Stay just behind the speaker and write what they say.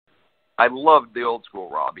I loved the old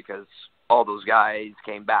school Raw because all those guys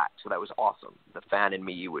came back, so that was awesome. The fan in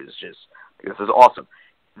me was just, this is awesome.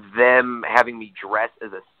 Them having me dress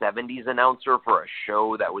as a 70s announcer for a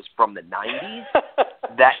show that was from the 90s,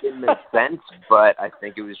 that didn't make sense, but I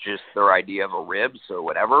think it was just their idea of a rib, so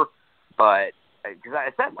whatever. But, because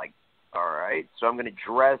I said, like, all right, so I'm going to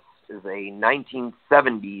dress as a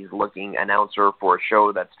 1970s-looking announcer for a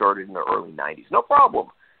show that started in the early 90s. No problem.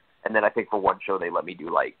 And then I think for one show they let me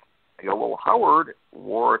do, like, I go, well, Howard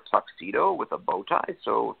wore a tuxedo with a bow tie,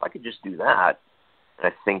 so if I could just do that,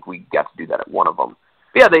 and I think we got to do that at one of them.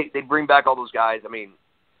 But yeah, they bring back all those guys. I mean,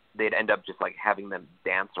 they'd end up just, like, having them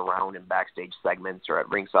dance around in backstage segments or at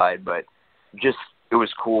ringside, but just, it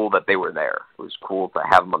was cool that they were there. It was cool to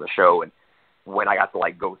have them on the show, and when I got to,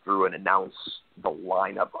 like, go through and announce the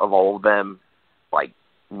lineup of all of them, like,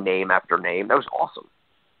 name after name, that was awesome.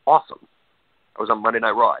 Awesome. I was on Monday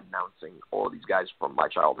Night Raw announcing all of these guys from my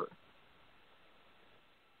childhood.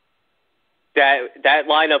 That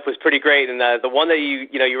lineup was pretty great, and the one that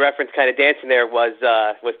you referenced kind of dancing there was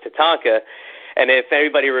Tatanka. And if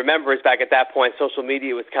anybody remembers, back at that point, social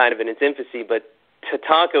media was kind of in its infancy, but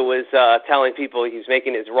Tatanka was telling people he was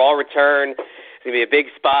making his Raw return. It's going to be a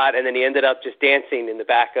big spot, and then he ended up just dancing in the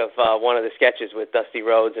back of one of the sketches with Dusty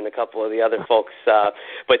Rhodes and a couple of the other folks.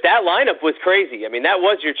 But that lineup was crazy. I mean, that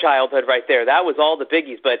was your childhood right there. That was all the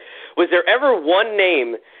biggies. But was there ever one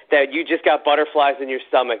name that you just got butterflies in your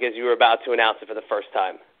stomach as you were about to announce it for the first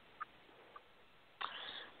time?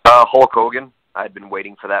 Hulk Hogan. I'd been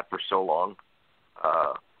waiting for that for so long.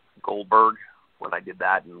 Goldberg, when I did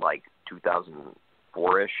that in, like,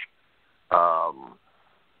 2004-ish.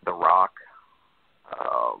 The Rock.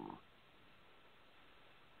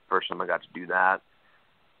 First time I got to do that.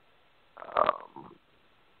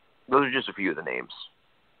 Those are just a few of the names.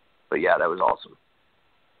 But yeah, that was awesome.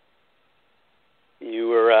 You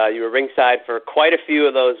were ringside for quite a few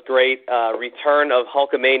of those great return of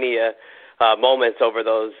Hulkamania moments over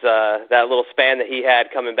those that little span that he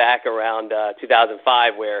had coming back around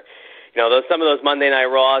 2005, where some of those Monday Night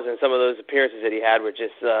Raws and some of those appearances that he had were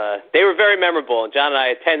just they were very memorable. And John and I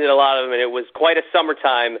attended a lot of them, and it was quite a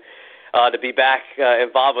summertime to be back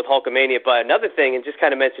involved with Hulkamania. But another thing, and just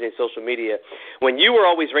kind of mentioning social media, when you were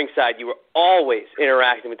always ringside, you were always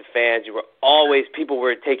interacting with the fans. People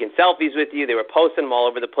were taking selfies with you. They were posting them all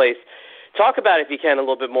over the place. Talk about, if you can, a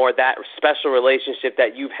little bit more, that special relationship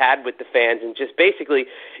that you've had with the fans, and just basically,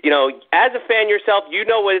 as a fan yourself, you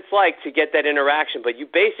know what it's like to get that interaction, but you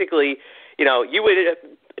basically, you would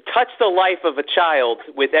touch the life of a child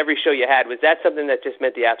with every show you had. Was that something that just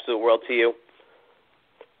meant the absolute world to you?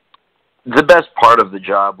 The best part of the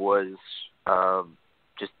job was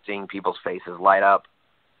just seeing people's faces light up,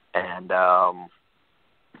 and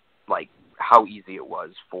like how easy it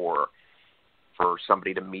was for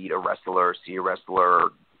somebody to meet a wrestler, see a wrestler,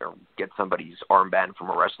 or get somebody's armband from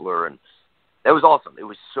a wrestler, and that was awesome. It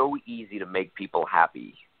was so easy to make people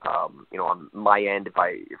happy. On my end, if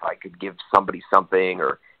I could give somebody something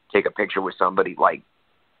or take a picture with somebody, like,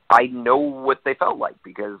 I know what they felt like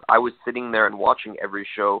because I was sitting there and watching every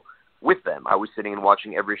show with them. I was sitting and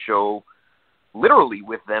watching every show literally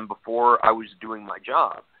with them before I was doing my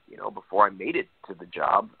job. Before I made it to the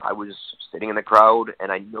job, I was sitting in the crowd,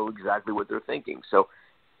 and I know exactly what they're thinking. So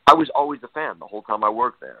I was always a fan the whole time I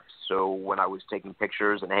worked there. So when I was taking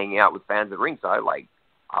pictures and hanging out with fans at ringside, like,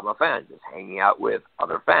 I'm a fan, just hanging out with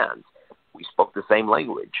other fans. We spoke the same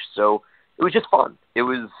language. So it was just fun. It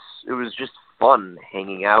was just fun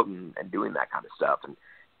hanging out and doing that kind of stuff. And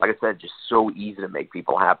like I said, just so easy to make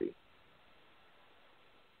people happy.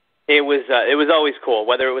 It was always cool,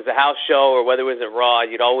 whether it was a house show or whether it was at Raw.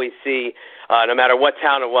 You'd always see, no matter what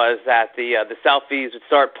town it was, that the selfies would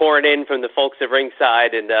start pouring in from the folks at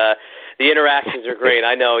ringside, and the interactions are great.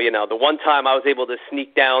 I know, the one time I was able to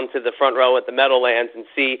sneak down to the front row at the Meadowlands and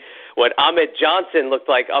see what Ahmed Johnson looked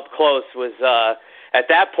like up close was, at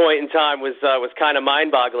that point in time, was kind of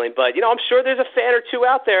mind-boggling. But I'm sure there's a fan or two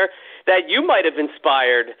out there that you might have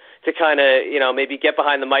inspired to kind of, maybe get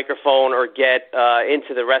behind the microphone or get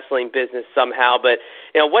into the wrestling business somehow. But,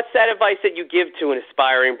 what's that advice that you give to an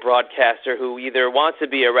aspiring broadcaster who either wants to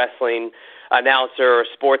be a wrestling announcer or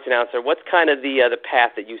sports announcer? What's kind of the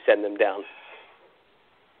path that you send them down?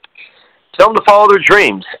 Tell them to follow their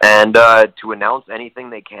dreams and to announce anything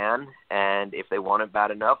they can. And if they want it bad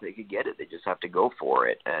enough, they could get it. They just have to go for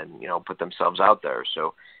it and, put themselves out there.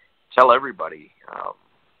 So tell everybody,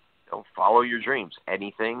 follow your dreams.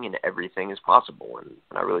 Anything and everything is possible, and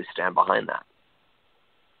I really stand behind that.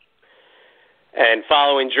 And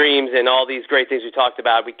following dreams and all these great things we talked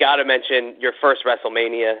about, we got to mention your first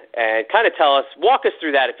WrestleMania and kind of walk us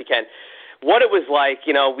through that if you can. what it was like.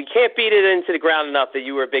 You know, we can't beat it into the ground enough that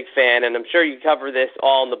you were a big fan, and I'm sure you cover this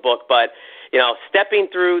all in the book, but, you know, stepping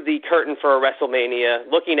through the curtain for a WrestleMania,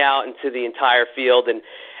 looking out into the entire field, and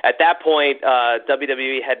at that point,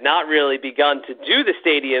 WWE had not really begun to do the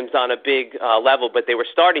stadiums on a big level, but they were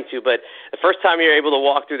starting to. But the first time you're able to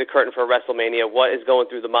walk through the curtain for WrestleMania, what is going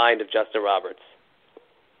through the mind of Justin Roberts?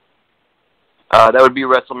 That would be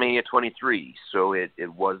WrestleMania 23, so it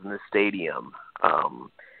was in the stadium.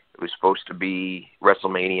 It was supposed to be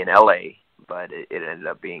WrestleMania in LA, but it ended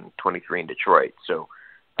up being 23 in Detroit. So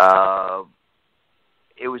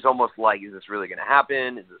it was almost like, is this really going to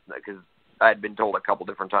happen? Is this, because I had been told a couple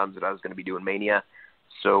different times that I was going to be doing Mania.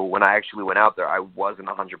 So when I actually went out there, I wasn't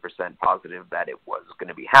 100% positive that it was going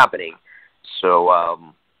to be happening. So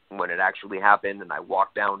when it actually happened and I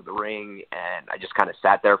walked down to the ring and I just kind of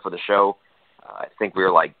sat there for the show, I think we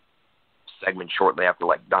were like segment shortly after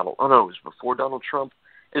like Donald. Oh, no, it was before Donald Trump.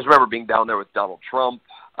 I just remember being down there with Donald Trump,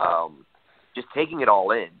 just taking it all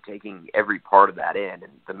in, taking every part of that in.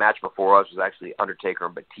 And the match before us was actually Undertaker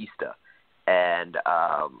and Batista. And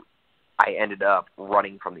I ended up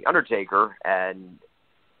running from the Undertaker and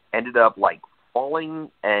ended up like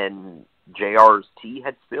falling, and JR's tea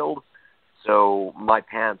had spilled. So my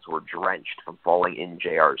pants were drenched from falling in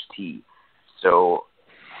JR's tea. So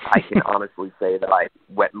I can honestly say that I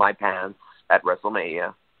wet my pants at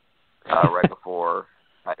WrestleMania right before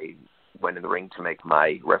I went in the ring to make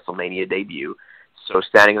my WrestleMania debut. So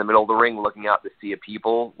standing in the middle of the ring looking out to sea of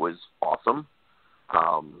people was awesome.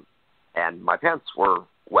 And my pants were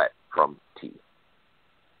wet from tea.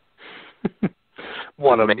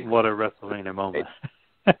 What a WrestleMania moment.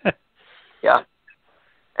 Yeah.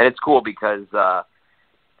 And it's cool because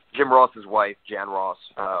Jim Ross's wife, Jan Ross,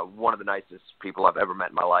 one of the nicest people I've ever met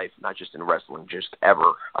in my life, not just in wrestling, just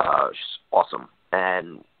ever. She's awesome.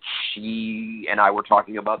 And she and I were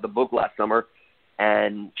talking about the book last summer,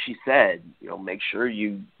 and she said, you know, make sure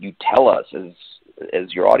you tell us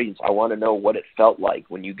as your audience, I want to know what it felt like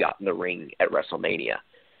when you got in the ring at WrestleMania.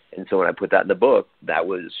 And so when I put that in the book, that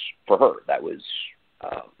was for her. That was,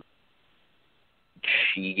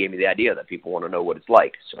 she gave me the idea that people want to know what it's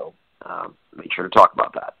like. So made sure to talk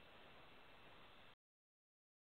about that.